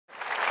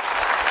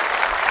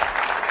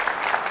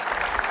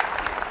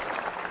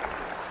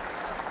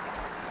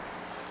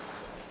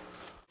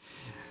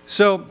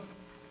So,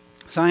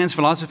 science,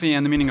 philosophy,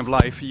 and the meaning of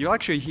life. You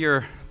actually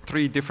hear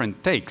three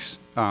different takes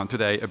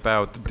today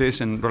about this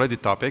and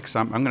related topics.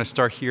 I'm going to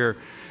start here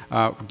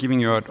giving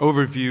you an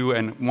overview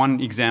and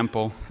one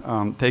example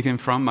taken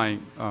from my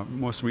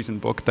most recent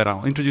book that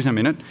I'll introduce in a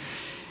minute.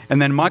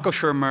 And then Michael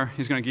Shermer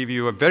is going to give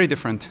you a very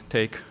different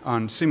take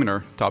on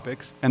similar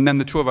topics. And then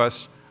the two of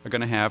us are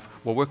going to have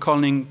what we're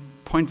calling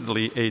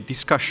pointedly a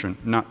discussion,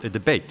 not a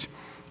debate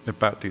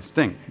about this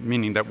thing,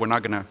 meaning that we're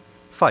not going to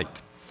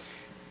fight.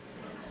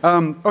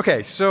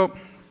 Okay, so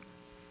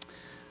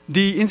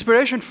the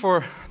inspiration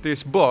for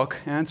this book,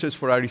 Answers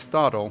for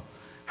Aristotle,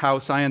 How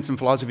Science and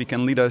Philosophy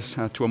Can Lead Us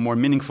to a More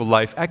Meaningful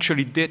Life,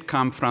 actually did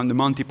come from the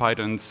Monty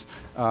Python's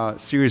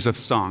series of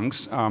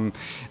songs.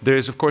 There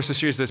is, of course, a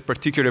series that's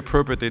particularly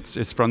appropriate.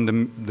 It's from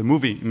the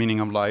movie Meaning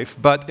of Life.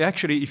 But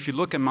actually, if you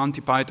look at Monty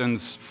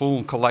Python's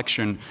full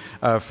collection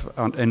of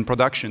and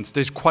productions,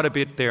 there's quite a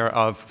bit there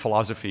of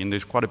philosophy, and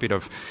there's quite a bit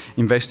of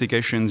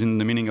investigations in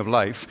the meaning of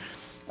life.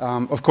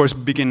 Of course,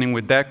 beginning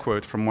with that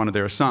quote from one of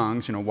their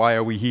songs, you know, why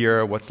are we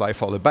here? What's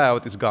life all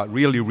about? Is God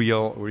really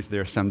real, or is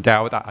there some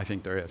doubt? I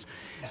think there is.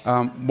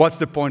 What's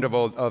the point of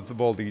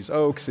all these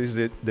oaks? Is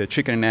it the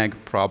chicken and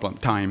egg problem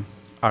time?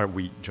 Are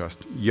we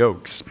just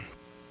yolks?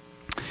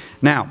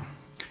 Now,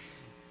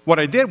 what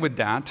I did with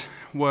that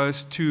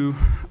was to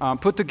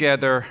put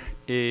together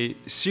a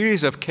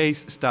series of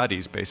case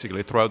studies,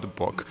 basically, throughout the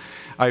book.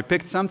 I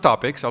picked some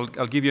topics. I'll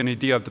give you an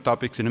idea of the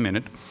topics in a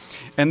minute.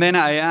 And then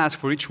I asked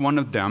for each one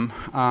of them,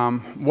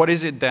 what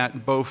is it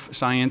that both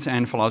science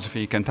and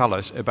philosophy can tell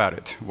us about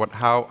it?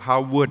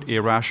 How would a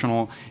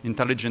rational,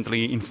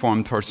 intelligently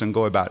informed person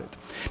go about it?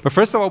 But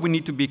first of all, we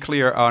need to be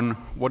clear on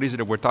what is it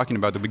that we're talking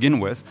about to begin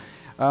with.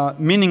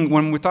 Meaning,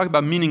 when we talk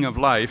about meaning of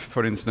life,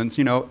 for instance,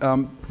 you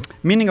know,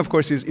 meaning, of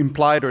course, is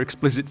implied or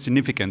explicit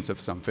significance of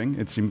something.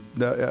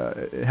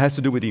 It has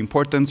to do with the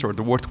importance or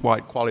the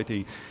worthwhile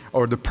quality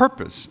or the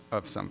purpose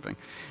of something.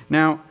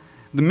 Now,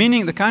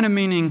 the kind of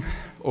meaning,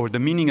 or the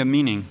meaning of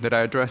meaning that I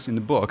address in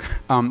the book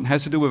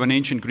has to do with an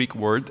ancient Greek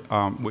word,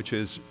 which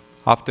is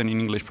often in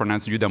English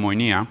pronounced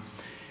eudaimonia.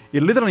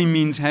 It literally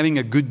means having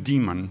a good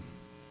demon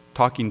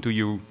talking to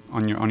you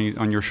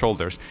on your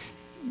shoulders.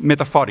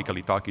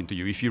 Metaphorically talking to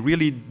you. If you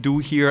really do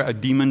hear a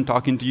demon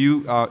talking to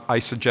you, I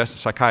suggest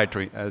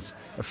psychiatry as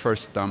a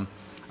first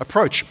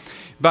approach.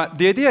 But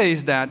the idea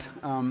is that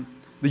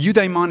the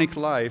eudaimonic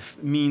life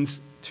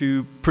means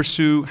to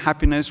pursue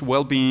happiness,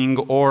 well-being,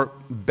 or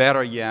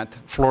better yet,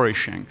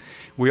 flourishing.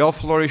 We all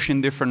flourish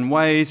in different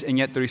ways, and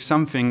yet there is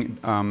something,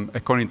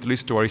 according at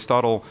least to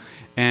Aristotle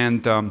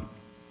and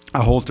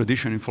a whole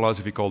tradition in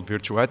philosophy called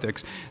virtue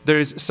ethics, there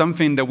is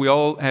something that we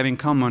all have in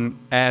common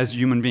as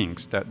human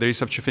beings, that there is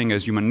such a thing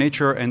as human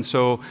nature, and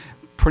so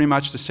pretty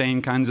much the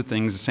same kinds of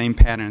things, the same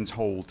patterns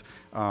hold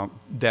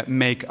that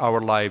make our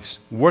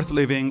lives worth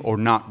living or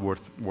not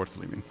worth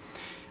living.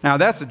 Now,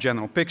 that's the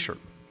general picture.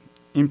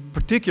 In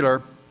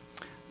particular,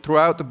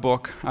 throughout the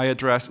book, I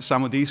address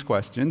some of these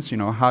questions. You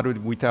know, how do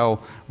we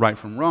tell right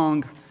from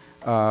wrong?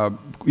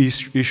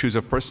 Issues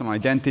of personal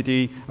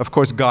identity. Of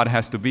course, God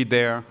has to be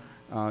there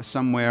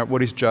somewhere.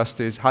 What is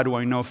justice? How do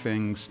I know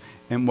things?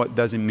 And what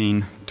does it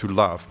mean to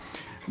love?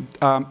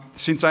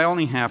 Since I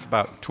only have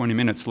about 20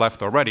 minutes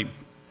left already,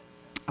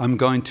 I'm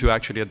going to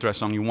actually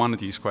address only one of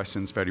these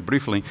questions very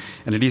briefly,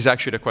 and it is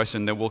actually a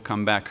question that will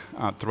come back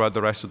throughout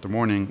the rest of the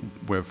morning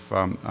with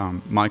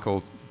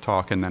Michael's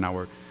talk and then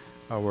our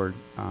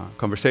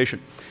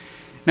conversation.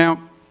 Now,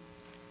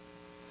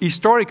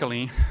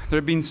 historically, there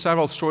have been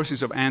several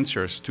sources of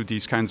answers to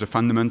these kinds of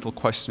fundamental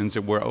questions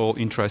that we're all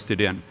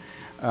interested in.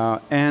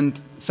 And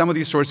some of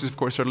these sources, of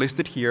course, are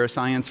listed here: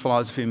 science,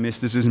 philosophy,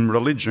 mysticism,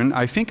 religion.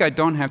 I think I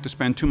don't have to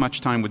spend too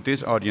much time with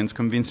this audience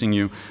convincing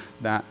you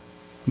that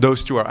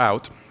those two are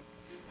out.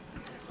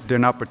 They're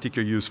not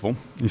particularly useful.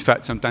 In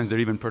fact, sometimes they're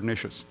even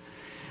pernicious.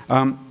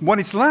 What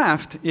is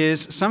left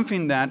is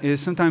something that is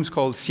sometimes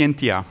called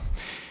scientia.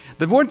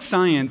 The word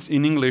science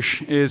in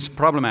English is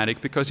problematic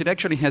because it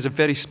actually has a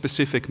very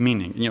specific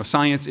meaning. You know,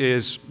 science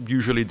is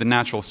usually the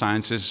natural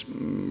sciences,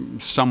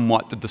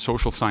 somewhat the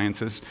social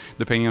sciences,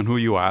 depending on who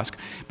you ask.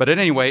 But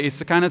anyway, it's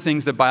the kind of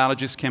things that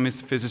biologists,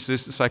 chemists,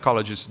 physicists,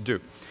 psychologists do.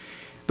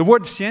 The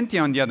word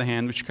scientia, on the other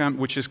hand,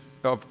 which is,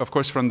 of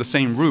course, from the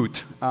same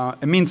root,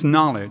 it means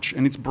knowledge,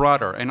 and it's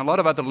broader. And a lot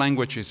of other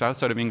languages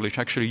outside of English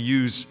actually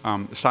use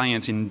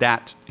science in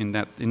that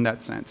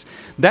sense.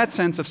 That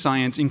sense of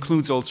science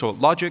includes also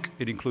logic,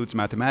 it includes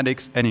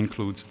mathematics, and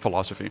includes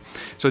philosophy.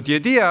 So the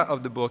idea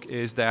of the book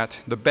is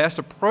that the best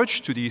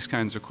approach to these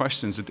kinds of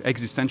questions, to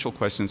existential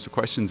questions, to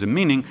questions of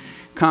meaning,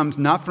 comes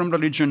not from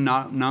religion,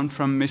 not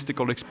from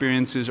mystical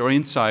experiences or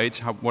insights,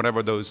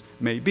 whatever those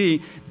may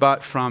be,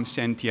 but from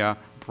scientia,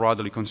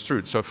 broadly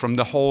construed, so from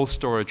the whole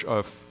storage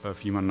of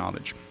human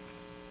knowledge.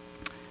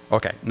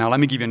 Okay, now let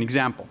me give you an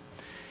example.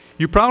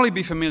 You'll probably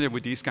be familiar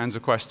with these kinds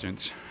of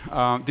questions.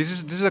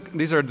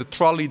 These are the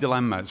trolley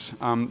dilemmas.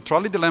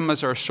 Trolley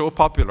dilemmas are so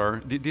popular.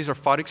 These are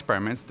thought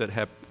experiments that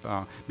have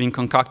been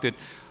concocted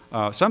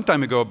some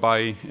time ago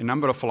by a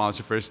number of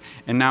philosophers,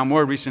 and now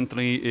more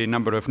recently a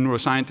number of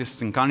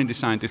neuroscientists and cognitive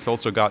scientists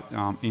also got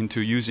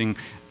into using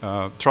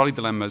trolley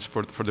dilemmas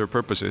for their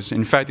purposes.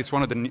 In fact, it's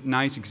one of the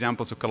nice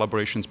examples of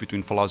collaborations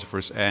between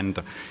philosophers and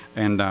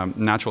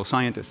natural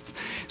scientists.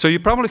 So you're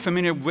probably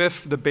familiar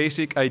with the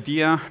basic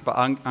idea, but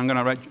I'm going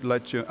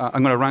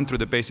to run through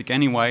the basic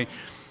anyway.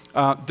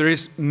 There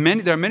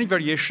are many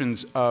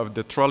variations of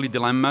the trolley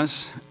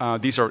dilemmas.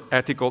 These are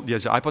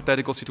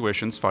hypothetical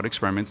situations, thought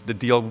experiments, that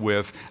deal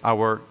with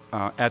our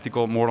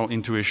ethical, moral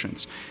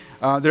intuitions.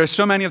 There are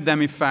so many of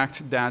them, in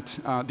fact, that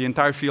the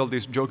entire field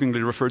is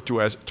jokingly referred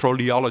to as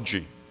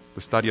trolleyology,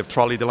 the study of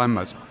trolley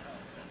dilemmas.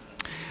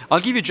 I'll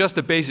give you just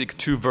the basic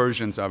two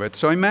versions of it.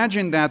 So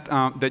imagine that,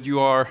 that you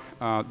are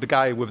the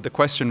guy with the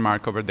question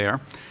mark over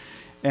there,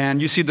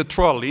 and you see the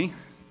trolley.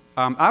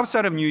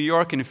 Outside of New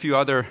York and a few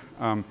other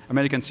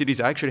American cities,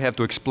 I actually have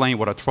to explain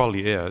what a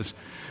trolley is.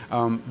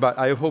 But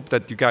I hope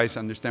that you guys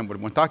understand what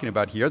we're talking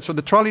about here. So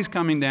the trolley is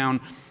coming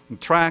down the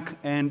track,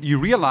 and you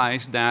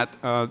realize that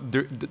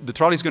the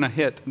trolley is going to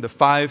hit the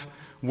 5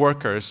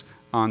 workers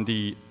on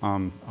the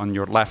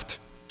left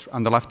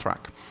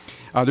track.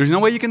 There's no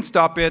way you can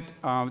stop it.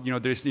 You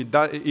know,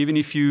 even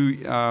if you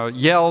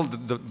yell,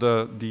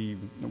 the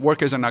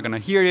workers are not going to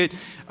hear it.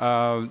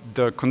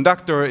 The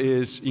conductor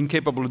is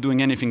incapable of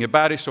doing anything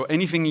about it. So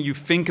anything you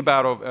think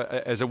about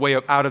as a way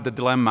out of the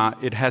dilemma,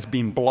 it has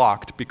been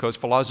blocked, because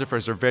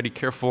philosophers are very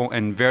careful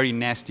and very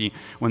nasty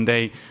when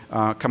they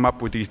come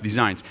up with these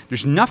designs.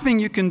 There's nothing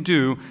you can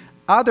do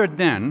other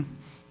than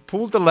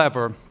pull the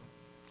lever.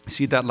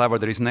 See that lever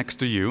that is next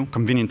to you,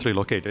 conveniently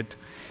located,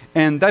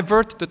 and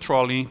divert the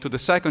trolley to the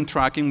second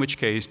track, in which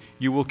case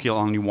you will kill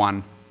only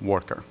 1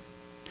 worker.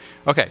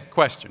 Okay,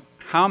 question.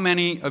 How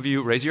many of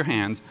you, raise your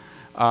hands,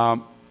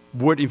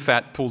 would in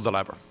fact pull the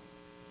lever?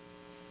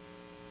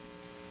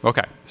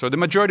 Okay, so the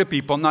majority of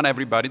people, not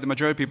everybody, the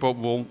majority of people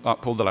will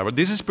pull the lever.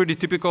 This is pretty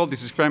typical.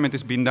 This experiment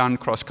has been done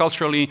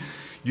cross-culturally,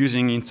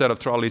 using, instead of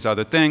trolleys,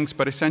 other things,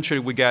 but essentially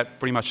we get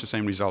pretty much the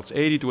same results.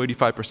 80 to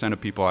 85% of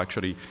people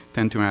actually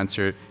tend to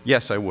answer,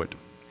 yes, I would.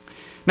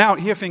 Now,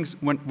 here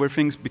where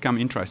things become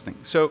interesting.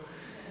 So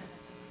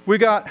we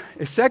got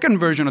a second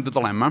version of the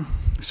dilemma,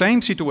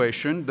 same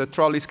situation, the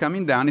trolley is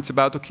coming down, it's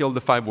about to kill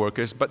the 5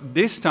 workers, but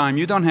this time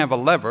you don't have a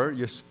lever,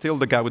 you're still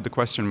the guy with the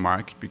question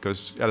mark,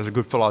 because as a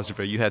good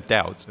philosopher, you had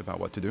doubts about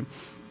what to do.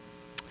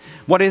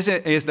 What is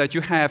it is that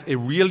you have a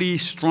really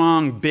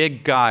strong,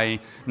 big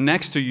guy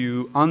next to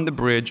you on the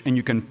bridge, and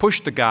you can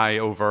push the guy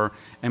over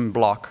and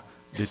block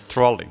the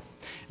trolley.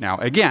 Now,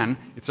 again,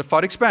 it's a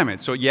thought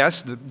experiment. So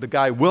yes, the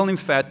guy will, in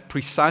fact,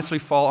 precisely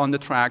fall on the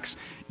tracks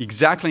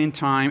exactly in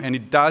time, and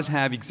it does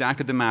have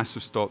exactly the mass to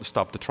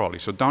stop the trolley.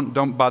 So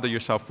don't bother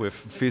yourself with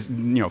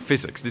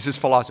physics. This is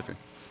philosophy.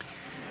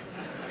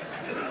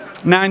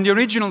 Now, in the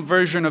original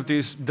version of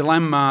this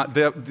dilemma,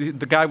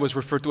 the guy was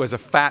referred to as a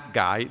fat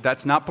guy.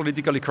 That's not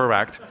politically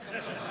correct.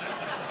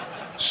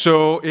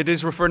 So it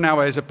is referred now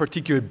as a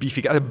particular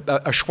beefy guy,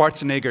 a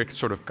Schwarzenegger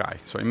sort of guy.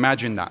 So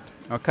imagine that,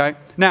 okay?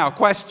 Now,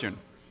 question.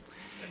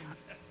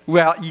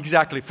 Well,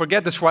 exactly.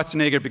 Forget the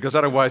Schwarzenegger, because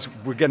otherwise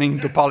we're getting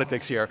into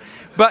politics here.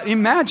 But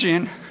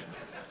imagine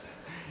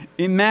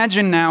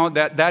now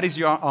that that is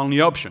your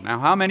only option. Now,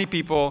 how many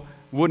people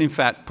would, in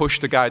fact,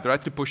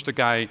 directly push the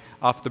guy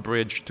off the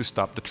bridge to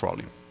stop the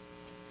trolley?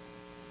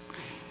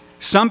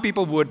 Some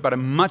people would, but a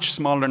much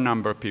smaller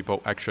number of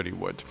people actually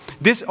would.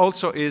 This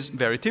also is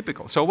very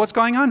typical. So what's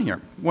going on here?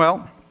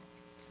 Well,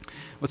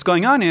 what's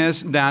going on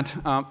is that,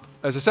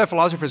 as I said,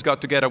 philosophers got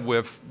together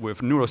with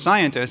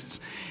neuroscientists,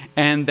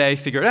 and they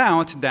figured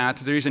out that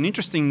there is an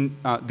interesting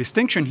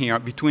distinction here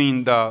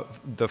between the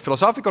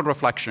philosophical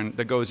reflection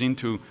that goes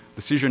into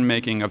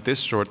decision-making of this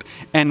sort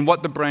and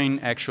what the brain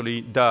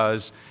actually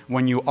does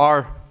when you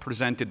are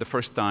presented the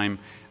first time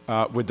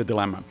with the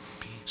dilemma.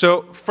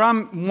 So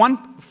from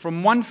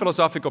one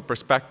philosophical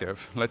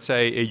perspective, let's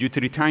say a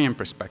utilitarian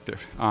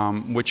perspective,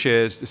 which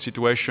is the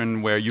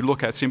situation where you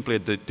look at simply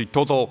the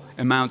total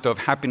amount of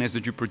happiness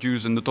that you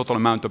produce and the total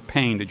amount of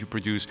pain that you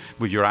produce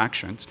with your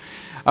actions.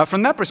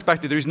 From that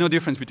perspective, there is no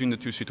difference between the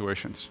two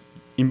situations.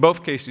 In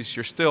both cases,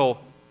 you're still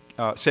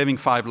saving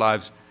 5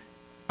 lives,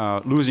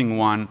 losing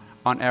 1.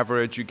 On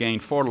average, you gain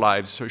 4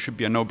 lives, so it should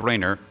be a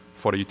no-brainer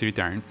for a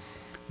utilitarian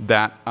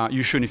that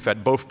you should, in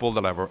fact, both pull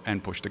the lever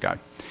and push the guy.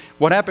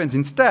 What happens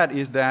instead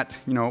is that,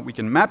 we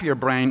can map your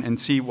brain and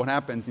see what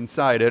happens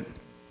inside it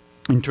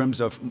in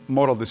terms of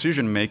moral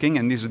decision making,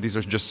 and these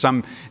are just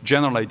some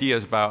general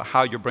ideas about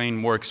how your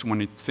brain works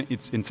when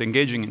it's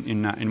engaging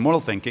in moral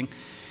thinking.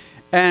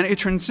 And it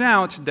turns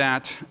out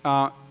that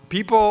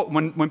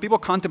when people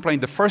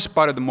contemplate the first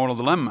part of the moral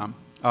dilemma,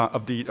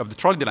 of the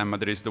trolley dilemma,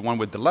 that is the one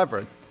with the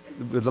lever,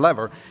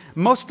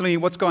 mostly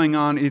what's going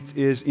on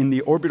is in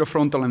the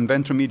orbitofrontal and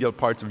ventromedial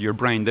parts of your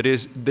brain. That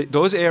is,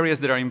 those areas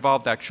that are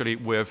involved actually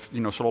with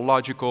sort of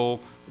logical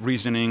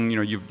reasoning.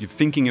 You're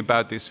thinking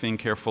about this thing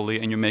carefully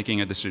and you're making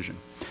a decision.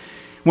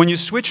 When you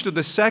switch to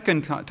the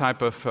second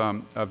type of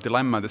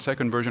dilemma, the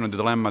second version of the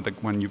dilemma,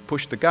 that when you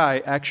push the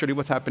guy, actually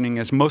what's happening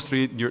is most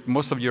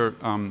of your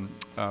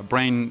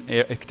brain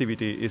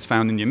activity is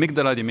found in the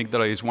amygdala. The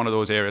amygdala is one of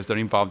those areas that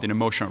are involved in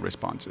emotional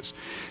responses.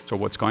 So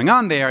what's going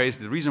on there is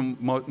the reason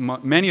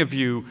many of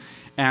you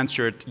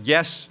answered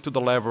yes to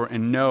the lever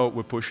and no,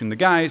 we're pushing the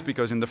guys,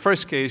 because in the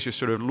first case, you're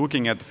sort of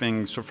looking at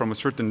things from a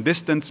certain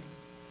distance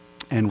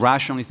and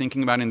rationally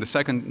thinking about it. In the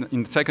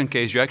second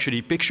case, you're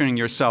actually picturing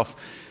yourself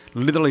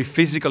literally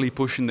physically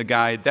pushing the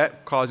guy.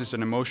 That causes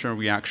an emotional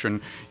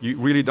reaction. You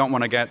really don't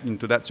want to get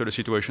into that sort of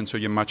situation, so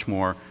you're much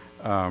more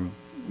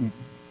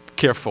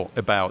careful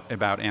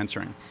about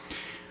answering.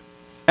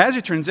 As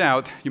it turns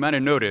out, you might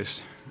have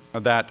noticed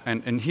that,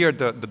 and here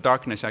the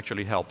darkness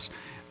actually helps.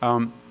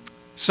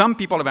 Some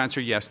people have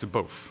answered yes to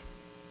both.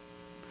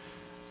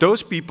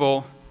 Those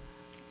people,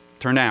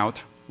 turn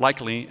out,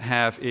 likely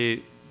have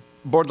a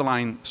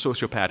borderline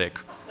sociopathic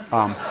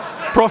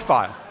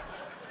profile.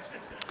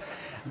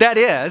 That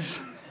is,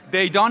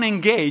 they don't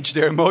engage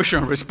their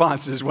emotional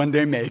responses when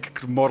they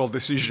make moral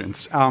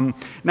decisions.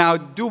 Now,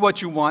 do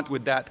what you want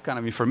with that kind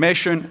of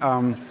information.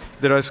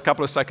 There are a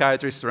couple of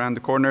psychiatrists around the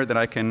corner that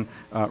I can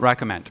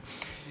recommend.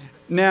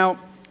 Now,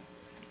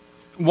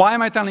 why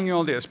am I telling you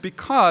all this?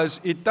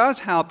 Because it does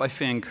help, I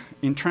think,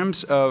 in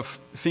terms of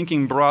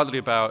thinking broadly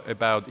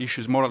about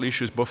issues, moral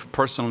issues, both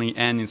personally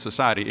and in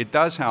society. It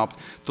does help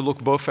to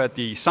look both at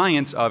the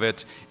science of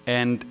it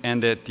and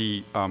at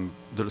the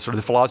sort of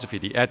the philosophy,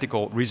 the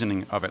ethical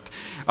reasoning of it.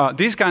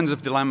 These kinds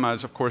of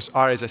dilemmas, of course,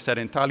 are, as I said,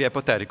 entirely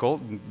hypothetical.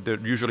 There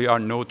usually are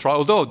no trolley.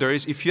 Although there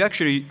is, if you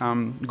actually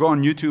go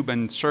on YouTube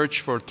and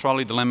search for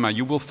trolley dilemma,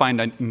 you will find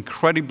an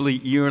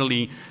incredibly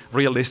eerily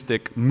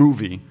realistic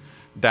movie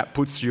that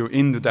puts you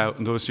into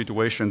those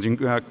situations,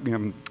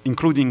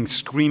 including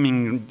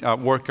screaming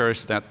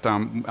workers that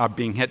are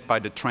being hit by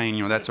the train,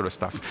 you know, that sort of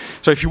stuff.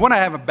 So if you want to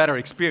have a better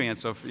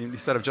experience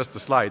instead of just the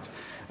slides,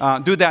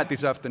 do that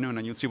this afternoon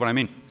and you'll see what I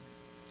mean.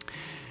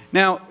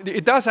 Now,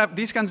 it does have,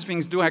 these kinds of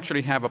things do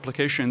actually have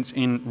applications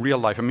in real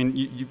life. I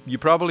mean, you're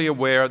probably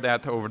aware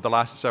that over the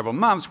last several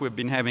months, we've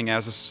been having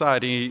as a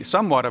society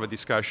somewhat of a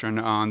discussion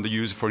on the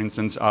use, for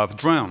instance, of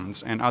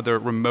drones and other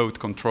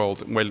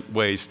remote-controlled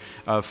ways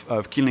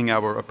of killing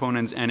our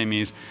opponents,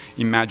 enemies,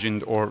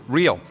 imagined or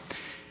real.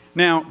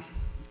 Now,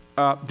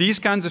 these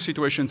kinds of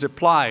situations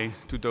apply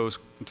to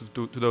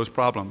those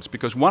problems,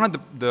 because one of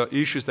the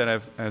issues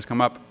that has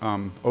come up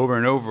over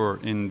and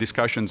over in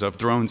discussions of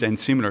drones and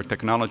similar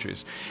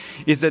technologies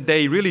is that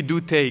they really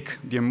do take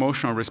the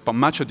emotional response,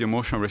 much of the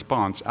emotional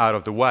response out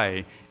of the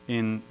way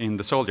in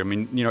the soldier. I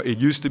mean, you know, it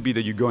used to be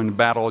that you go in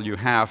battle, you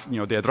have, you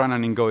know, the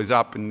adrenaline goes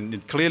up,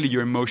 and clearly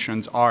your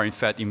emotions are in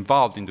fact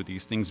involved into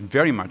these things,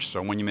 very much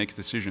so when you make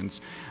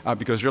decisions,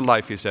 because your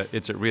life is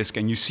it's at risk,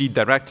 and you see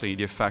directly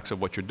the effects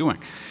of what you're doing.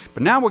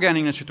 But now we're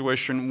getting in a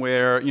situation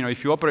where, you know,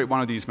 if you operate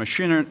one of these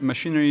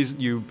machineries,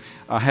 you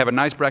have a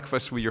nice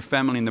breakfast with your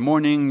family in the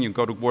morning, you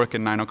go to work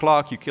at 9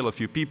 o'clock, you kill a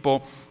few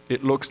people.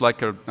 It looks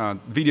like a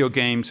video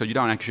game, so you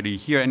don't actually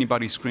hear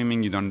anybody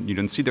screaming, you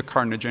don't see the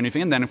carnage or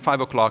anything, and then at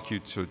 5 o'clock you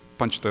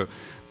punch the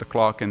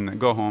clock and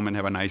go home and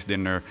have a nice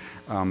dinner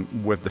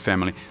with the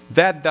family.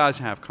 That does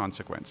have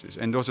consequences,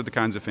 and those are the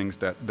kinds of things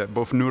that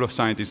both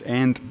neuroscientists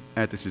and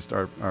ethicists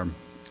are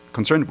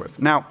concerned with.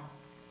 Now,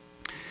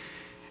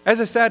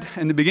 as I said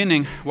in the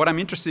beginning, what I'm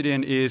interested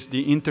in is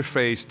the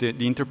interface,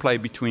 the interplay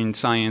between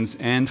science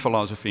and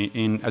philosophy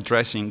in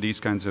addressing these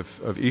kinds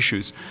of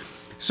issues.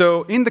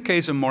 So in the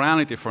case of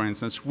morality, for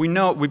instance,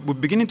 we're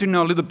beginning to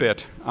know a little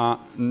bit,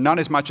 not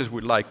as much as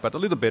we'd like, but a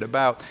little bit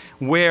about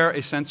where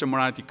a sense of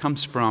morality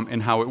comes from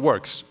and how it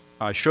works.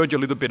 I showed you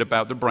a little bit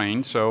about the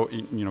brain, so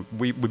you know,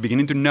 we're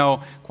beginning to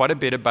know quite a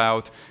bit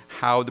about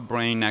how the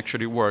brain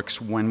actually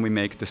works when we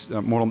make this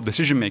moral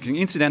decision making.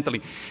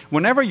 Incidentally,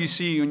 whenever you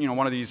see, you know,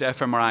 one of these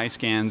fMRI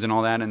scans and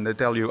all that, and they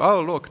tell you,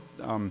 oh look,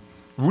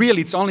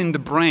 really it's all in the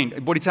brain.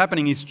 What is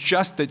happening is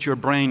just that your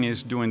brain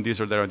is doing this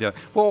or that or the other.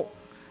 Well,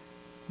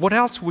 what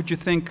else would you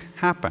think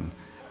happened?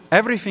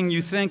 Everything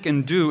you think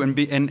and do and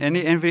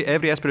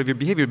every aspect of your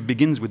behavior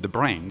begins with the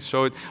brain.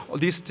 So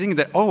these things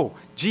that, oh,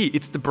 gee,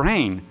 it's the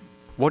brain.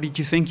 What did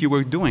you think you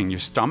were doing? Your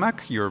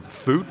stomach? Your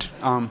food?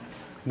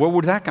 Where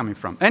would that coming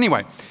from?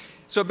 Anyway,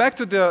 so back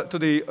to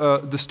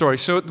the story.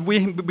 So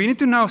we need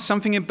to know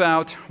something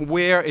about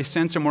where a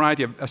sense of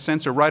morality, a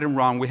sense of right and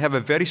wrong, we have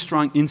a very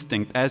strong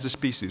instinct as a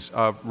species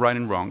of right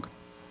and wrong.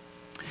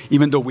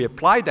 Even though we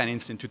apply that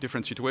instinct to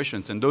different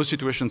situations, and those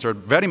situations are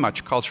very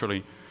much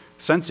culturally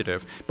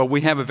sensitive, but we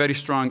have a very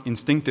strong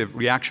instinctive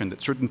reaction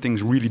that certain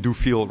things really do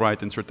feel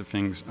right and certain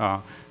things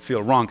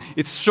feel wrong.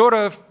 It's sort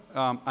of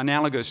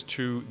analogous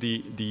to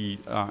the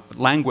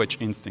language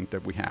instinct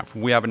that we have.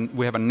 We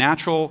have a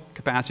natural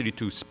capacity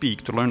to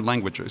speak, to learn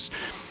languages.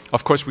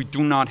 Of course, we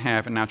do not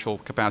have a natural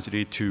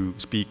capacity to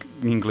speak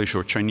English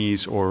or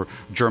Chinese or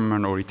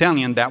German or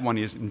Italian. That one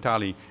is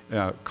entirely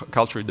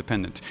culturally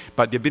dependent.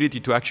 But the ability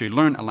to actually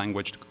learn a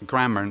language,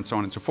 grammar, and so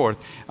on and so forth,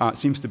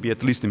 seems to be,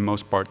 at least in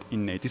most part,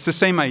 innate. It's the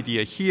same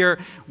idea here.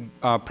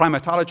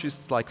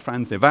 Primatologists like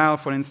Franz de Waal,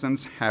 for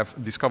instance, have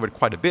discovered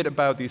quite a bit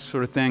about these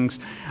sort of things.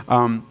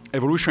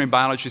 Evolutionary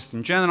biologists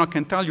in general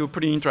can tell you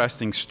pretty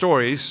interesting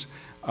stories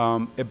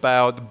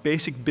about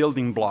basic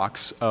building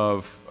blocks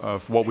of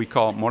what we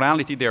call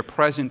morality. They are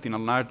present in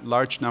a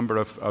large number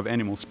of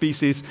animal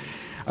species.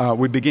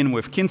 We begin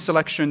with kin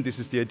selection. This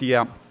is the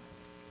idea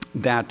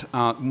that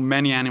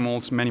many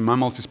animals, many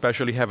mammals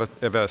especially,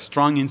 have a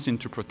strong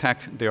instinct to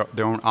protect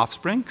their own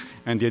offspring.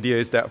 And the idea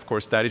is that, of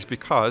course, that is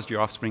because your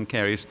offspring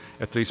carries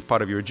at least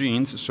part of your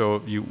genes.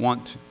 So you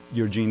want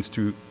your genes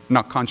to,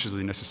 not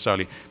consciously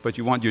necessarily, but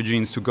you want your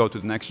genes to go to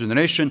the next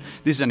generation.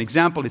 This is an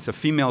example. It's a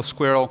female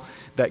squirrel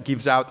that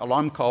gives out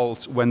alarm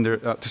calls when they're,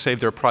 to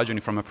save their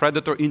progeny from a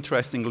predator.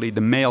 Interestingly,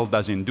 the male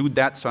doesn't do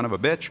that, son of a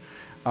bitch.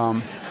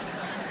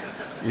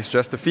 It's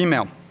just a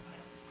female.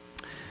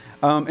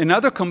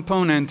 Another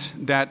component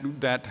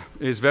that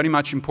is very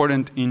much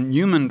important in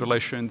human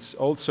relations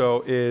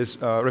also is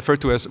referred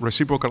to as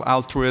reciprocal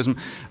altruism.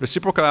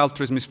 Reciprocal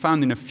altruism is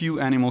found in a few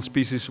animal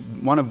species,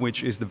 one of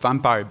which is the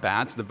vampire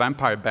bats. The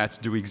vampire bats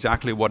do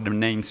exactly what their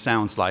name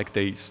sounds like.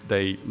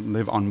 They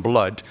live on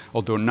blood,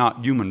 although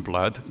not human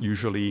blood,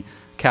 usually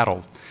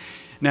cattle.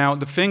 Now,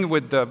 the thing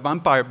with the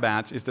vampire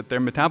bats is that their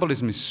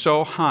metabolism is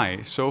so high,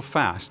 so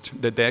fast,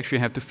 that they actually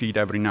have to feed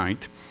every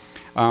night.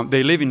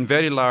 They live in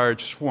very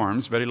large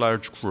swarms, very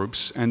large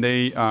groups, and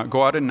they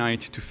go out at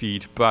night to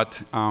feed.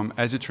 But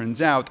as it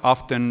turns out,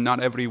 often not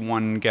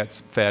everyone gets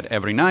fed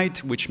every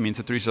night, which means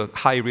that there is a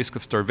high risk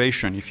of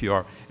starvation if you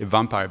are a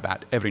vampire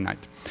bat every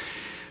night.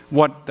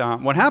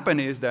 What happened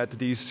is that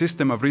the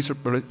system of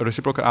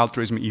reciprocal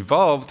altruism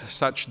evolved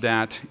such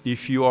that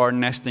if you are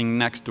nesting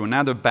next to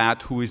another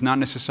bat who is not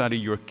necessarily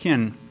your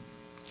kin,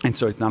 and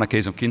so it's not a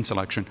case of kin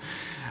selection,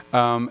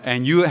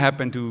 and you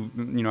happen to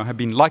have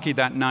been lucky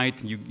that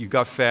night, you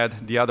got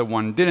fed, the other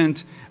one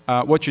didn't,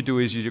 what you do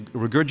is you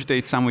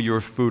regurgitate some of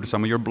your food,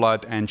 some of your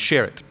blood, and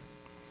share it.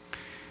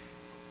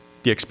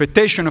 The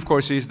expectation, of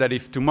course, is that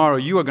if tomorrow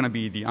you are going to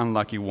be the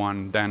unlucky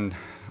one, then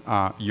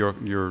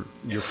your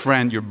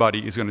friend, your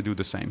buddy, is going to do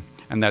the same.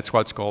 And that's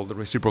what's called the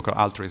reciprocal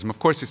altruism. Of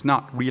course, it's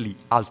not really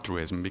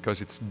altruism because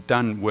it's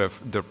done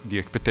with the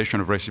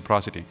expectation of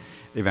reciprocity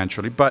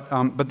eventually. But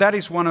that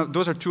is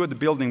those are two of the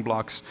building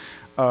blocks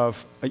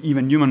of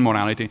even human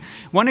morality.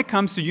 When it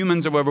comes to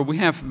humans, however, we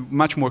have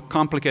much more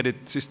complicated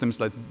systems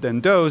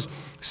than those,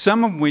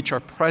 some of which are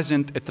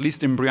present, at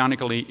least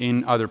embryonically,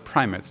 in other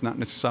primates, not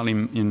necessarily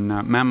in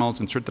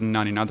mammals and certainly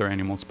not in other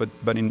animals,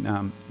 but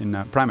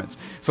in primates.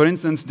 For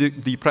instance,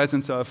 the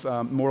presence of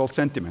moral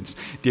sentiments,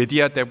 the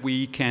idea that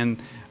we can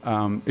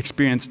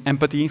experience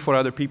empathy for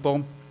other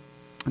people,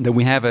 that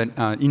we have an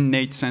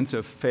innate sense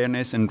of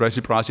fairness and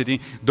reciprocity.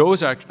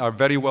 Those are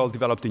very well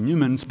developed in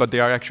humans, but they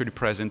are actually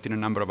present in a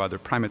number of other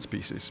primate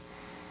species.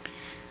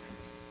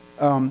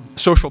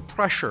 Social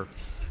pressure.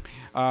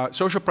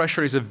 Social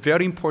pressure is a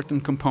very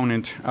important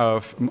component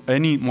of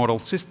any moral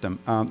system.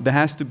 There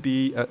has to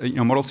be,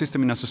 a moral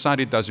system in a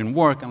society doesn't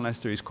work unless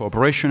there is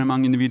cooperation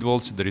among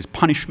individuals, there is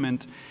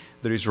punishment,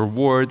 there is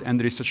reward, and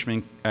there is such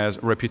thing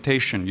as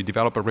reputation. You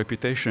develop a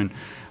reputation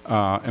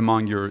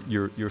among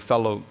your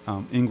fellow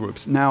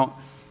in-groups. Now,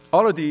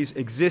 all of these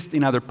exist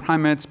in other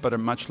primates, but are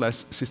much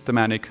less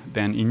systematic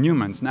than in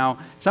humans. Now,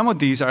 some of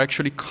these are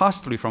actually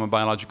costly from a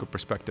biological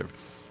perspective.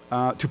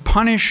 To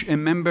punish a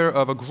member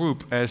of a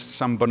group, as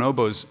some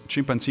bonobos,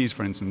 chimpanzees,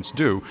 for instance,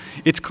 do,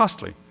 it's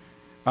costly.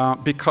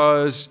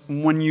 Because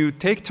when you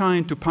take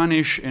time to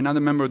punish another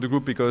member of the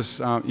group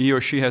because he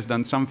or she has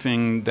done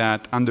something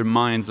that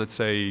undermines, let's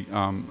say,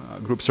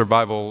 group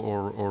survival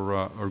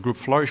or group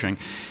flourishing,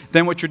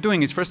 then what you're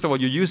doing is, first of all,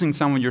 you're using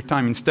some of your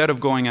time, instead of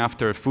going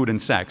after food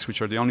and sex,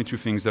 which are the only two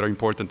things that are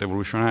important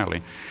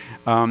evolutionarily,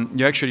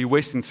 you're actually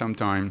wasting some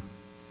time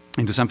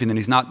into something that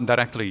is not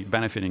directly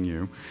benefiting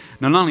you.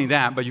 Not only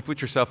that, but you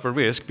put yourself at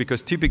risk,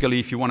 because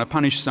typically if you want to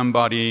punish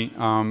somebody,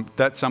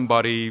 that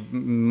somebody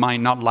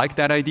might not like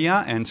that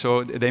idea, and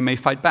so they may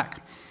fight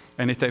back.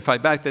 And if they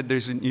fight back, then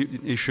there's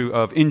an issue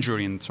of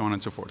injury and so on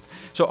and so forth.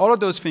 So all of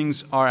those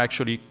things are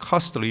actually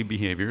costly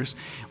behaviors,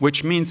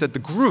 which means that the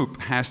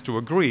group has to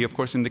agree. Of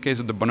course, in the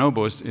case of the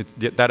bonobos,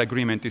 that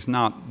agreement is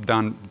not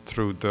done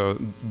through the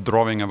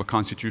drawing of a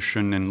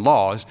constitution and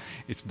laws.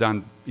 It's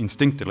done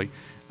instinctively.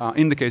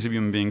 In the case of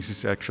human beings,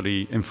 it's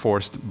actually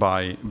enforced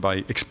by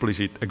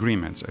explicit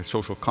agreements,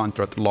 social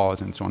contract laws,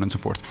 and so on and so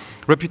forth.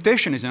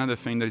 Reputation is another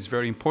thing that is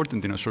very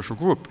important in a social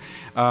group.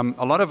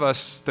 A lot of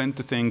us tend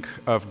to think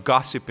of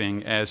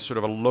gossiping as sort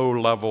of a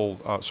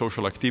low-level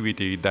social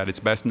activity that it's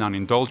best not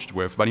indulged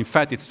with, but in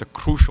fact, it's a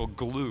crucial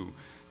glue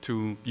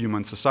to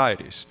human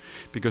societies,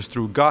 because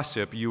through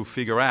gossip, you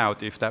figure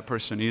out if that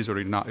person is or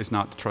is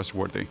not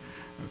trustworthy.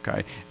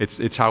 Okay,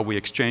 it's how we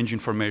exchange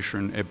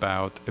information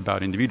about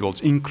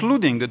individuals,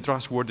 including the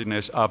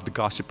trustworthiness of the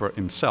gossiper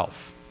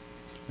himself.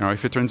 You know,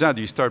 if it turns out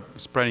you start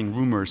spreading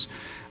rumors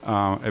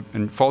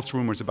and false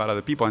rumors about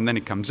other people, and then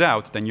it comes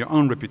out, then your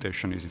own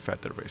reputation is in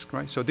fact at risk,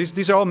 right? So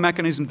these are all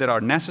mechanisms that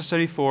are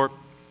necessary for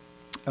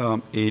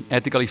an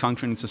ethically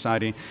functioning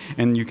society,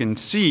 and you can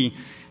see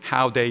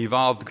how they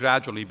evolved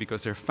gradually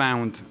because they're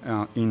found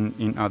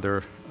in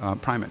other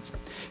primates.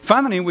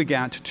 Finally, we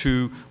get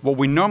to what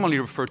we normally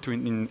refer to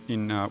when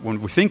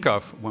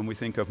we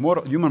think of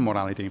human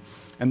morality,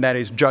 and that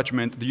is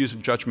judgment, the use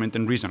of judgment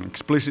and reasoning,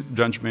 explicit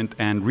judgment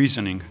and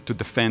reasoning to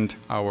defend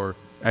our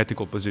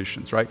ethical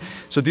positions, right?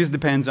 So this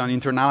depends on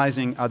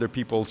internalizing other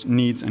people's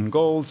needs and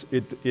goals.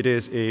 It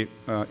is a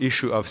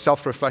issue of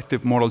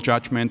self-reflective moral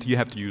judgment. You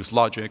have to use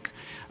logic.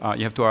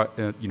 You have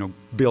to, you know,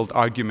 build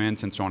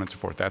arguments and so on and so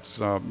forth. That's,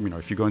 you know,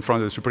 if you go in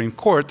front of the Supreme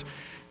Court,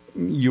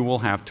 you will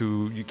have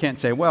to, you can't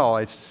say, well,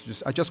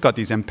 I just got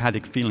this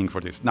empathic feeling for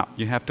this. No,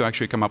 you have to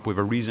actually come up with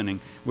a reasoning,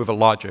 with a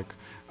logic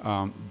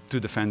to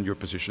defend your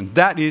position.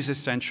 That is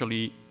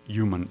essentially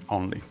human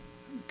only.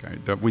 Okay?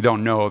 That we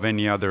don't know of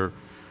any other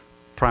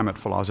primate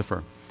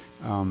philosopher,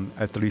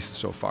 at least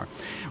so far.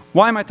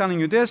 Why am I telling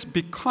you this?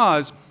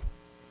 Because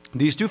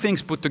these two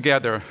things put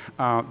together,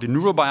 the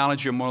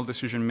neurobiology of moral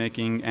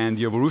decision-making and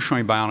the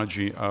evolutionary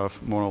biology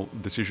of moral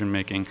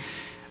decision-making,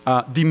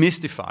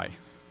 demystify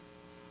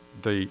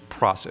the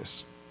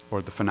process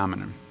or the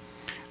phenomenon.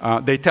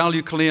 They tell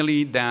you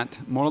clearly that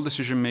moral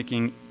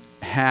decision-making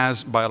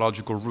has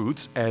biological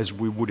roots, as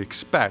we would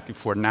expect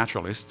if we're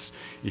naturalists,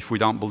 if we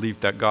don't believe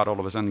that God all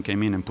of a sudden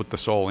came in and put the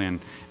soul in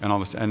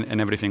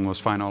and everything was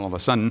fine all of a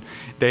sudden.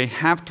 They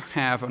have to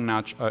have a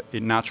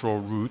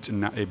natural root,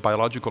 a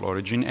biological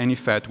origin, and in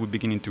fact we're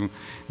beginning to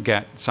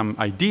get some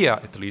idea,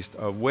 at least,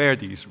 of where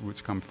these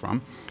roots come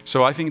from.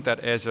 So I think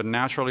that as a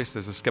naturalist,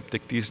 as a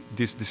skeptic, these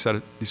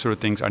sort of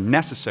things are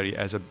necessary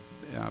as a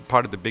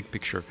part of the big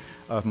picture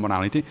of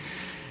morality.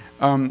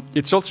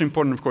 It's also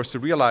important, of course, to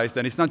realize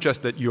that it's not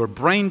just that your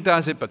brain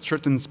does it, but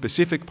certain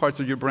specific parts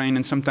of your brain,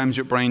 and sometimes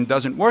your brain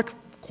doesn't work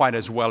quite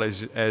as well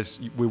as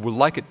we would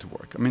like it to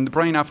work. I mean, the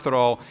brain, after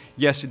all,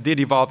 yes, it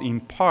did evolve in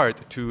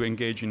part to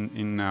engage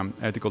in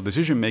ethical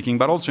decision-making,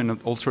 but also in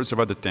all sorts of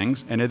other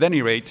things. And at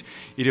any rate,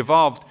 it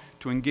evolved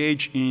to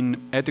engage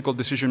in ethical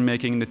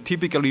decision-making that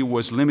typically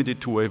was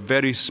limited to a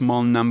very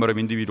small number of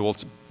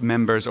individuals,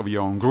 members of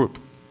your own group.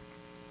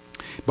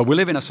 But we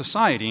live in a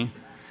society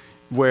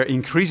where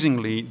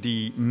increasingly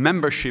the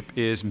membership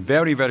is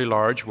very, very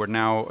large. We're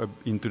now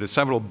into the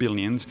several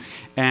billions,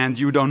 and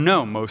you don't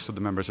know most of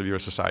the members of your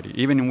society,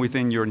 even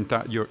within your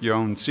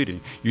own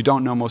city. You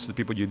don't know most of the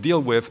people you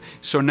deal with.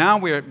 So now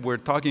we're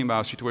talking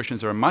about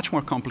situations that are much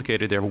more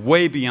complicated. They're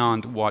way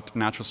beyond what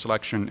natural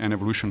selection and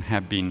evolution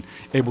have been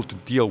able to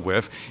deal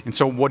with. And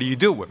so what do you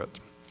do with it?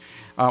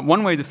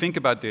 One way to think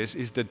about this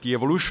is that the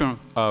evolution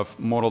of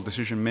moral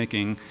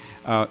decision-making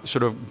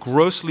sort of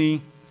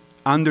grossly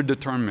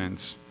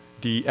underdetermines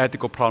the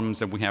ethical problems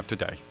that we have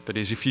today. That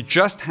is, if you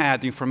just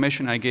had the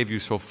information I gave you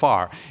so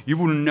far, you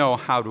wouldn't know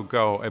how to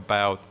go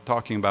about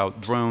talking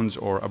about drones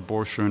or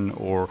abortion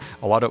or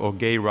a lot of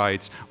gay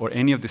rights or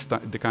any of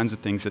the kinds of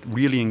things that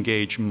really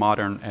engage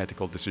modern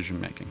ethical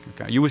decision-making.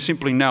 Okay? You would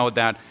simply know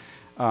that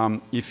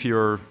if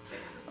your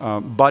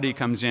buddy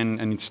comes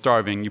in and it's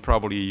starving, you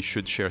probably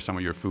should share some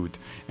of your food,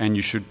 and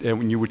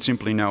you would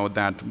simply know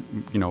that,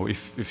 you know,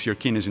 if your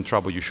kin is in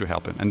trouble, you should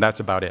help him, and that's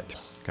about it,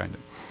 kind of.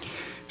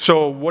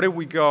 So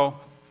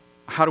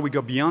how do we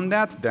go beyond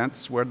that?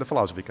 That's where the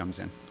philosophy comes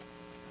in.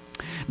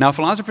 Now,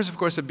 philosophers, of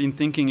course, have been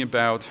thinking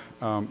about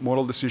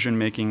moral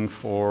decision-making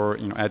for,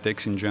 you know,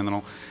 ethics in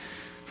general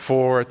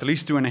for at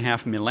least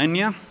 2.5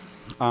 millennia.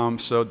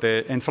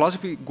 And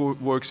philosophy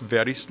works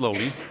very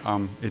slowly.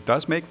 It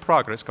does make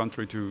progress,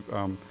 contrary to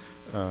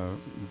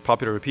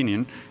popular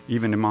opinion,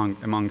 even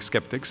among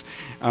skeptics,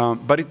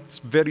 but it's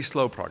very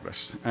slow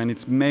progress, and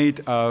it's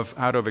made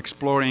out of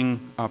exploring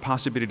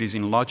possibilities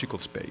in logical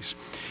space.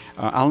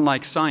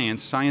 Unlike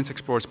science, science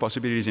explores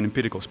possibilities in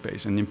empirical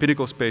space, and the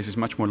empirical space is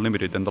much more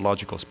limited than the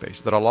logical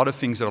space. There are a lot of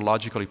things that are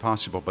logically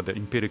possible, but they're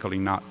empirically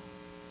not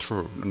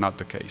true, not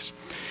the case.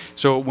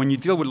 So when you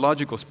deal with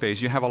logical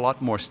space, you have a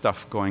lot more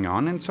stuff going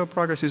on, and so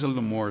progress is a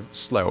little more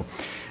slow.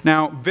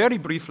 Now, very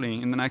briefly,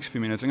 in the next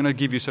few minutes, I'm going to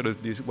give you sort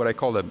of this, what I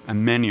call a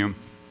menu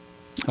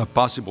of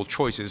possible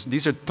choices.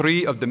 These are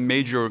 3 of the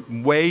major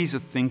ways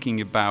of thinking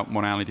about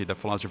morality that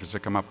philosophers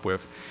have come up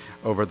with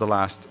over the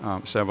last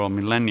several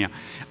millennia.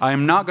 I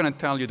am not going to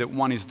tell you that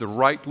one is the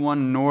right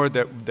one, nor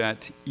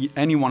that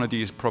any one of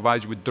these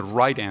provides you with the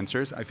right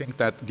answers. I think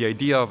that the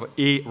idea of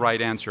a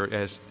right answer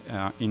as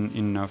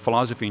in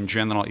philosophy in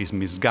general is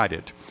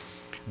misguided.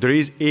 There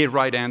is a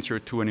right answer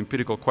to an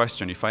empirical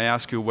question. If I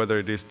ask you whether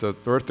it is the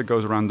Earth that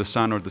goes around the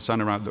Sun or the Sun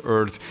around the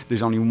Earth,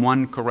 there's only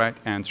one correct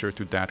answer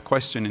to that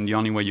question, and the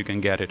only way you can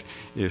get it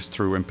is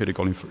through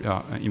empirical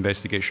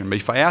investigation. But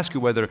if I ask you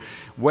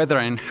whether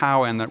and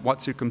how and at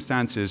what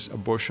circumstances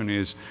abortion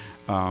is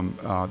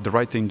the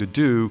right thing to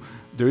do,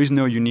 there is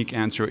no unique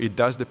answer. It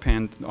does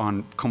depend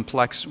on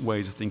complex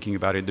ways of thinking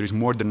about it.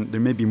 There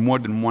may be more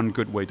than one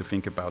good way to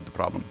think about the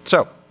problem.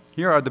 So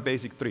here are the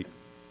basic 3.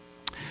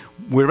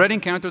 We already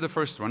encountered the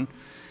first one.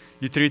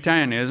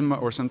 utilitarianism,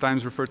 or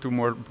sometimes referred to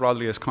more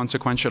broadly as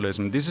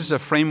consequentialism. This is a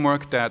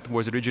framework that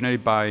was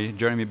originated by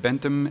Jeremy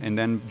Bentham and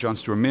then John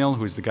Stuart Mill,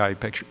 who is the guy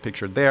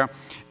pictured there.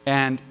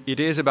 And it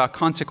is about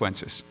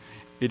consequences.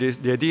 It is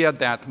the idea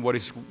that what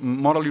is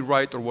morally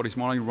right or what is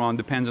morally wrong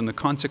depends on the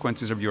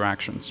consequences of your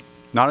actions.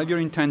 Not of your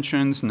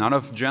intentions, not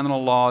of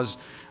general laws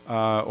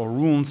or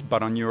rules,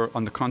 but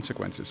on the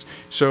consequences.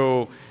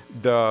 So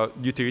the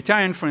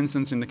utilitarian, for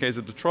instance, in the case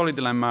of the trolley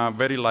dilemma,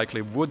 very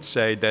likely would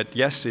say that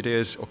yes, it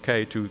is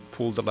okay to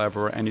pull the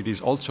lever, and it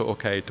is also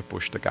okay to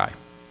push the guy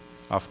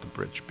off the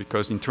bridge,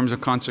 because in terms of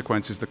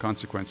consequences, the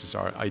consequences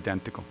are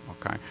identical.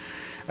 Okay.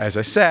 As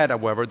I said,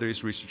 however, there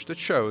is research that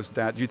shows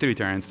that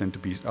utilitarians tend to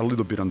be a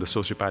little bit on the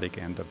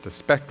sociopathic end of the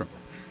spectrum.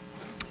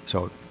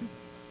 So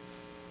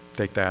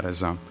take that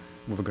as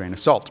with a grain of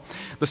salt.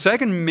 The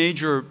second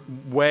major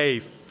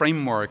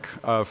framework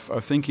of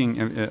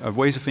thinking, of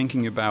ways of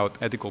thinking about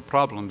ethical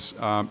problems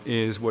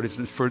is what is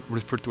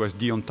referred to as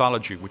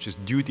deontology, which is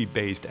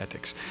duty-based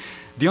ethics.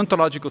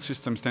 Deontological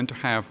systems tend to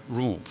have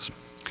rules.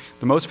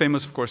 The most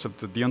famous, of course, of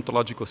the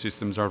deontological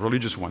systems are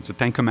religious ones. The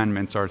Ten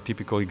Commandments are a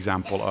typical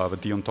example of a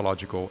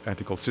deontological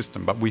ethical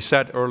system. But we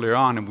said earlier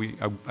on,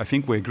 and I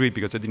think we agreed,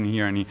 because I didn't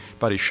hear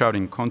anybody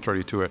shouting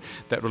contrary to it,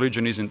 that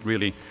religion isn't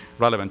really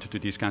relevant to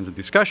these kinds of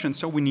discussions,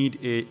 so we need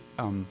a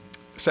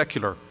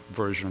secular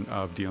version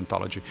of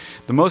deontology.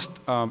 The most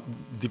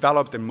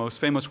developed and most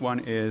famous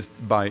one is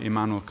by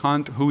Immanuel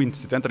Kant, who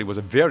incidentally was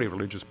a very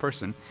religious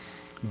person,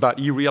 but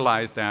he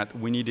realized that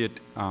he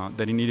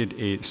needed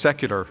a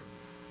secular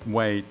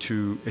way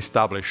to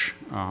establish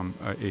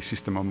a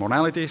system of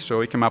morality. So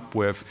he came up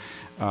with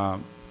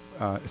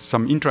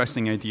some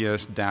interesting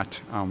ideas that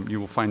you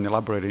will find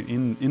elaborated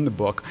in the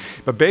book.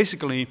 But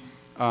basically,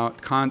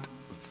 Kant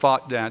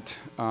thought that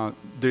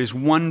there is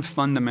one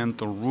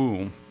fundamental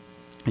rule.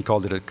 He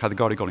called it a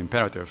categorical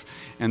imperative.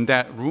 And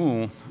that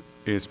rule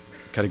is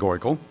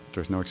categorical.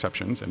 There's no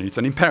exceptions, and it's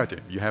an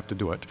imperative. You have to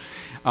do it.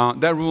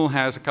 That rule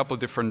has a couple of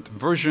different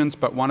versions,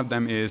 but one of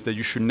them is that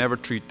you should never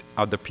treat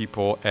other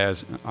people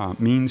as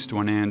means to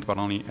an end, but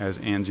only as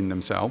ends in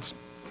themselves.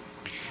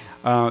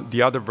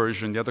 The other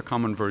version, the other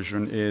common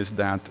version, is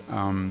that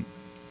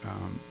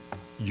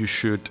you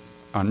should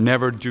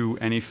never do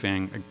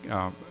anything.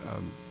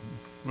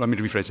 Let me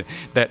rephrase it.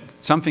 That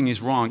something is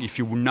wrong if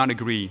you would not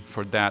agree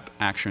for that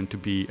action to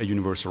be a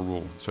universal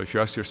rule. So if you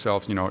ask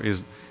yourself, you know,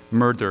 is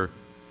murder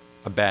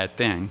a bad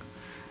thing?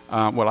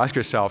 Well, ask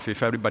yourself,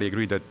 if everybody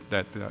agreed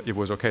that it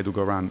was okay to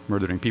go around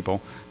murdering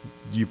people,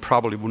 you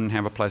probably wouldn't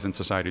have a pleasant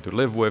society to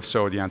live with,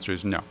 so the answer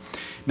is no.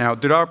 Now,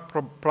 there are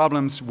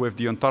problems with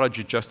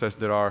deontology just as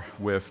there are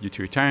with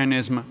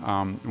utilitarianism,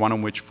 one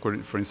of which, for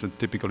instance, a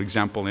typical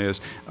example is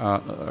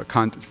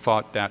Kant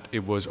thought that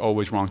it was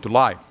always wrong to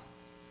lie.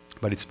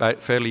 But it's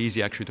fairly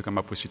easy actually to come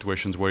up with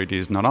situations where it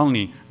is not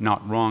only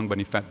not wrong, but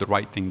in fact the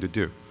right thing to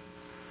do.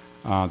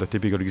 The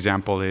typical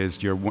example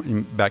is you're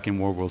back in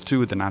World War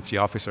II, the Nazi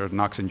officer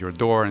knocks on your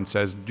door and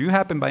says, do you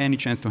happen by any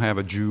chance to have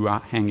a Jew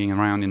hanging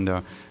around in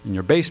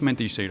your basement?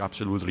 And you say,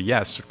 absolutely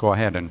yes, go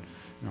ahead and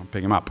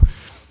pick him up.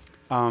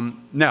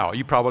 No,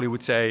 you probably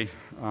would say,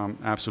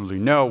 absolutely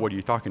no, what are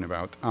you talking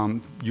about?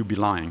 You'd be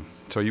lying.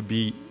 So you'd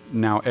be,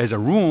 now as a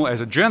rule,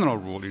 as a general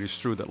rule, it is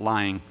true that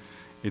lying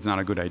is not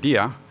a good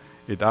idea.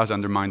 It does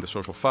undermine the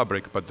social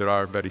fabric, but there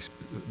are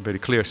very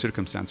clear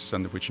circumstances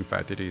under which, in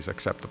fact, it is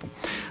acceptable.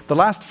 The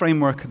last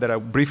framework that I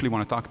briefly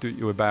want to talk to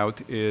you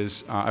about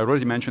is, I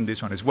already mentioned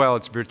this one as well,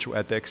 it's virtue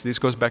ethics. This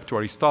goes back to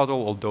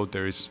Aristotle, although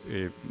there is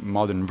a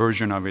modern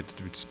version of it.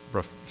 It's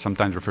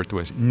sometimes referred to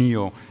as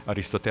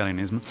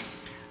neo-Aristotelianism.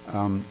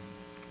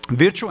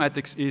 Virtue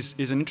ethics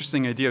is an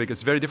interesting idea because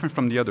it's very different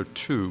from the other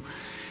two.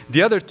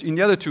 In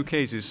the other two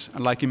cases,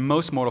 like in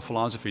most moral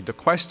philosophy, the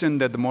question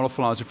that the moral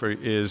philosopher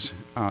is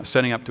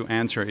setting up to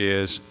answer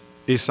is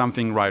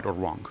something right or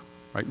wrong?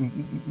 Right?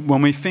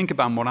 When we think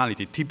about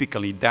morality,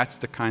 typically that's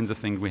the kinds of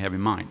things we have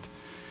in mind.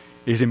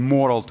 Is it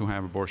moral to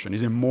have abortion?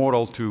 Is it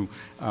moral to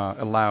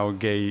allow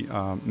gay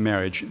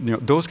marriage? You know,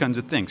 those kinds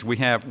of things.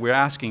 We're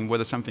asking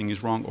whether something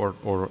is wrong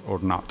or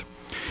not.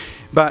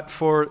 But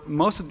for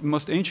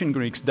most ancient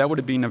Greeks, that would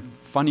have been a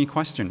funny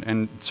question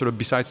and sort of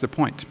besides the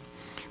point.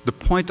 The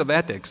point of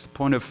ethics, the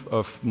point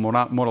of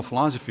moral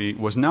philosophy,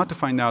 was not to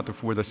find out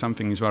of whether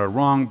something is right or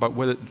wrong, but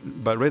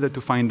rather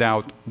to find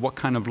out what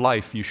kind of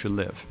life you should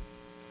live.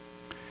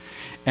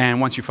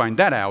 And once you find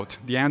that out,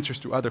 the answers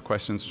to other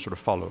questions sort of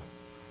follow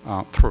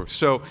through.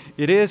 So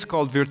it is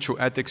called virtue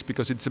ethics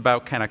because it's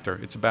about character.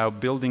 It's about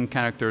building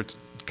character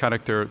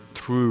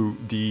through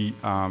the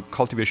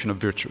cultivation of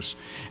virtues.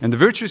 And the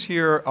virtues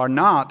here are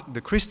not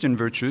the Christian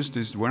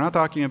virtues. We're not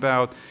talking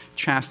about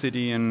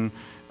chastity and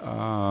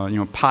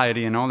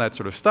piety and all that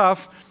sort of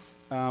stuff.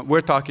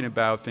 We're talking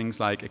about things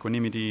like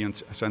equanimity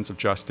and a sense of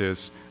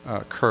justice,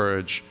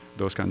 courage,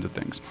 those kinds of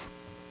things.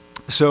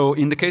 So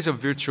in the case of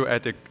virtue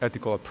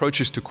ethical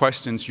approaches to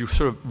questions, you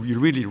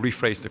really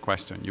rephrase the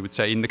question. You would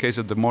say, in the case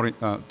of the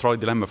trolley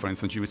dilemma, for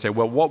instance, you would say,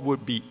 well, what would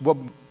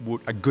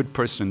a good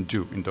person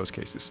do in those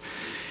cases?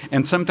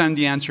 And sometimes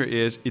the answer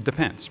is, it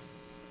depends.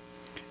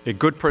 A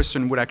good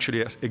person would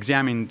actually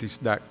examine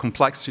that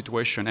complex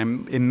situation,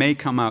 and it may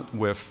come out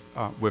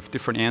with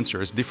different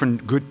answers.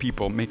 Different good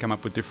people may come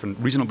up with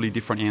reasonably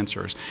different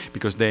answers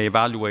because they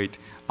evaluate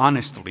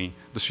honestly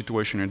the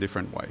situation in a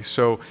different way.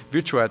 So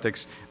virtue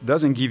ethics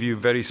doesn't give you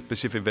very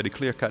specific, very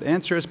clear-cut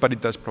answers, but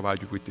it does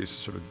provide you with this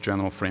sort of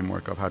general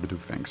framework of how to do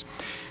things.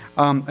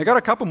 I got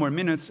a couple more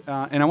minutes,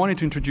 and I wanted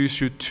to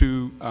introduce you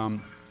to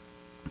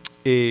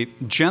a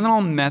general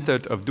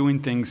method of doing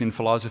things in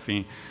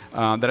philosophy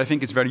that I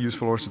think is very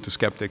useful also to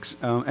skeptics,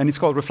 and it's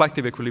called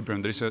reflective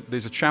equilibrium. There's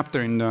a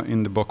chapter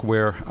in the book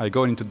where I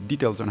go into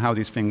details on how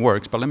this thing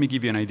works, but let me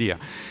give you an idea.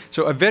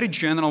 So a very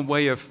general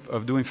way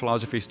of doing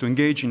philosophy is to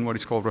engage in what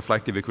is called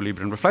reflective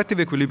equilibrium. Reflective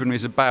equilibrium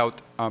is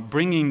about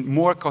bringing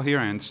more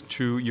coherence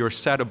to your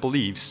set of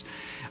beliefs,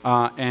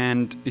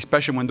 and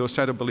especially when those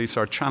set of beliefs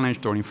are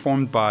challenged or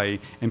informed by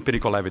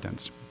empirical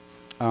evidence.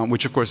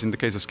 Which, of course, in the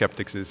case of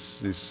skeptics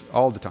is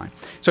all the time.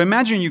 So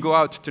imagine you go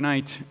out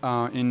tonight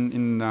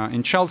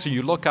in Chelsea,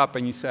 you look up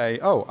and you say,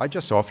 oh, I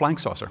just saw a flying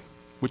saucer,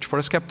 which for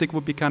a skeptic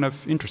would be kind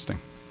of interesting,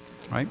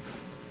 right?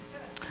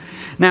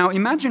 Now,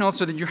 imagine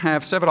also that you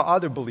have several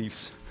other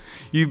beliefs.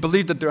 You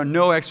believe that there are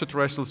no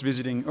extraterrestrials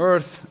visiting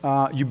Earth.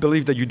 You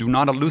believe that you do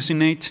not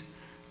hallucinate.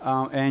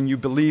 And you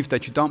believe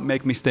that you don't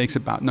make mistakes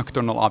about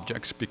nocturnal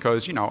objects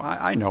because, you know,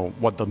 I know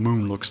what the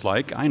moon looks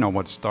like. I know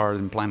what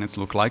stars and planets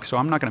look like, so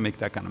I'm not going to make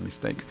that kind of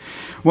mistake.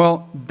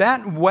 Well,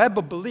 that web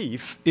of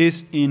belief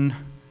is in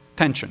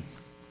tension.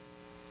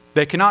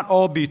 They cannot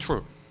all be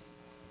true,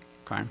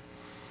 okay?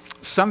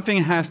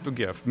 Something has to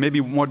give,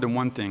 maybe more than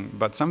one thing,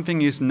 but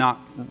something is not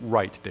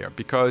right there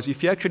because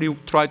if you actually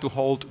try to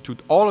hold to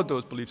all of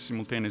those beliefs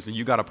simultaneously,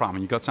 you got a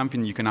problem. You got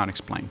something you cannot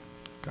explain.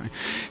 Okay.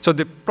 So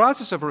the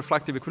process of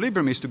reflective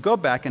equilibrium is to go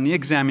back and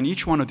examine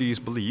each one of these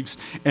beliefs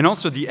and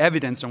also the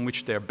evidence on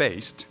which they're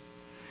based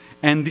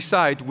and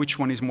decide which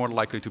one is more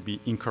likely to be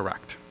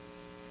incorrect.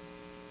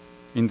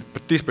 In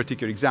this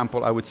particular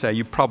example, I would say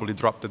you probably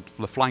dropped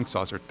the flying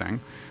saucer thing,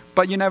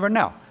 but you never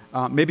know.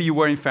 Maybe you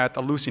were in fact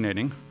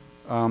hallucinating,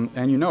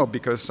 and you know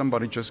because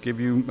somebody just gave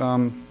you,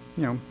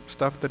 you know,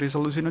 stuff that is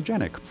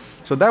hallucinogenic.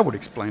 So that would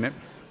explain it.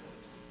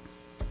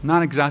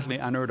 Not exactly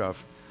unheard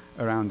of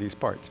around these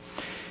parts.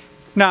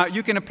 Now,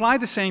 you can apply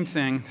the same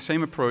thing, the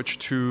same approach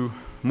to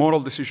moral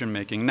decision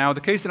making. Now,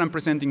 the case that I'm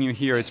presenting you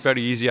here, it's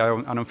very easy. I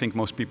don't think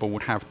most people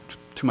would have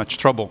too much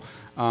trouble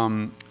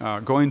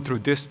going through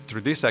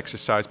this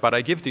exercise, but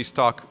I give this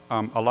talk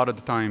a lot of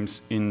the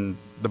times in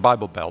the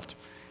Bible Belt.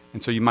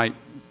 And so you might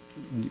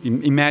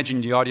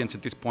imagine the audience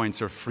at this point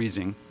sort of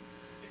freezing.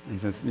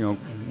 And says, you know,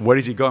 where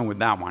is he going with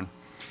that one?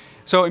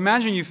 So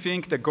imagine you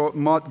think that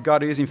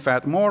God is in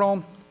fact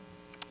moral,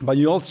 but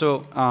you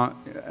also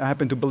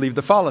happen to believe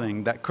the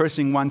following, that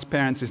cursing one's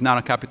parents is not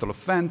a capital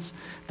offense,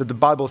 that the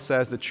Bible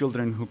says that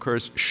children who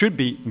curse should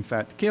be, in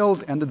fact,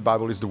 killed, and that the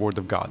Bible is the Word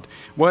of God.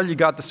 Well, you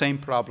got the same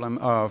problem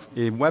of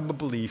a web of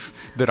belief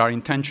that are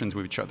in tensions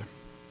with each other.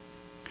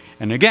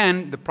 And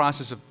again, the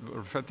process of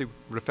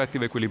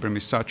reflective equilibrium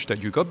is such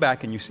that you go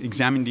back and you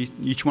examine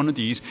each one of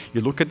these, you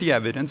look at the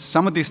evidence.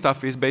 Some of this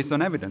stuff is based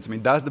on evidence. I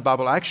mean, does the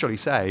Bible actually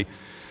say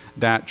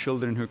that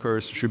children who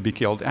curse should be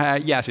killed?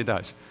 Yes, it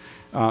does.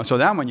 So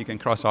that one you can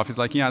cross off. It's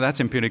like, yeah,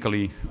 that's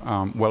empirically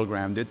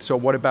well-grounded. So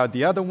what about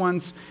the other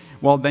ones?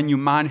 Well, then you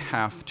might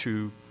have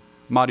to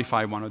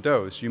modify one of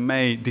those. You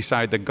may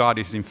decide that God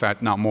is, in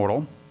fact, not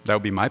moral. That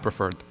would be my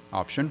preferred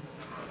option.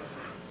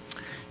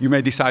 You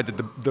may decide that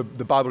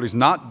the Bible is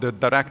not the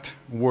direct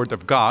word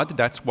of God.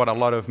 That's what a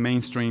lot of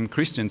mainstream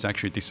Christians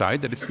actually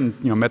decide, that it's, you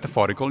know,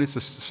 metaphorical. It's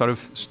a sort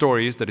of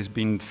stories that is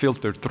being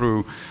filtered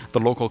through the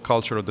local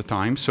culture of the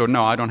time. So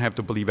no, I don't have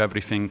to believe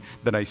everything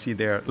that I see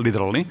there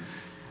literally.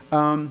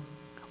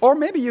 Or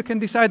maybe you can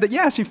decide that,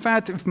 yes, in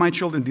fact, if my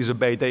children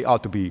disobey, they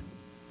ought to be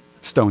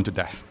stoned to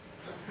death.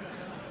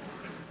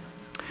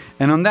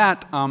 And on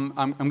that, I'm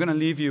going to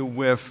leave you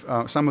with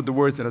some of the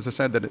words that, as I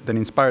said, that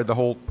inspired the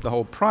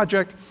whole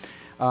project.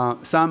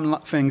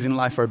 Some things in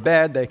life are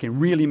bad. They can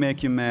really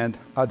make you mad.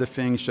 Other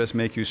things just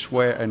make you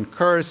swear and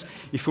curse.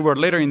 If we were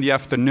later in the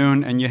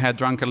afternoon and you had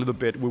drunk a little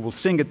bit, we will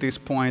sing at this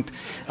point.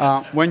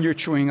 When you're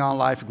chewing on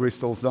life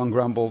crystals, don't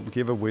grumble,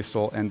 give a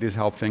whistle, and this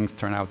helps things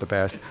turn out the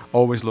best.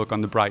 Always look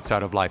on the bright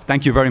side of life.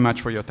 Thank you very much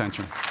for your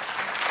attention.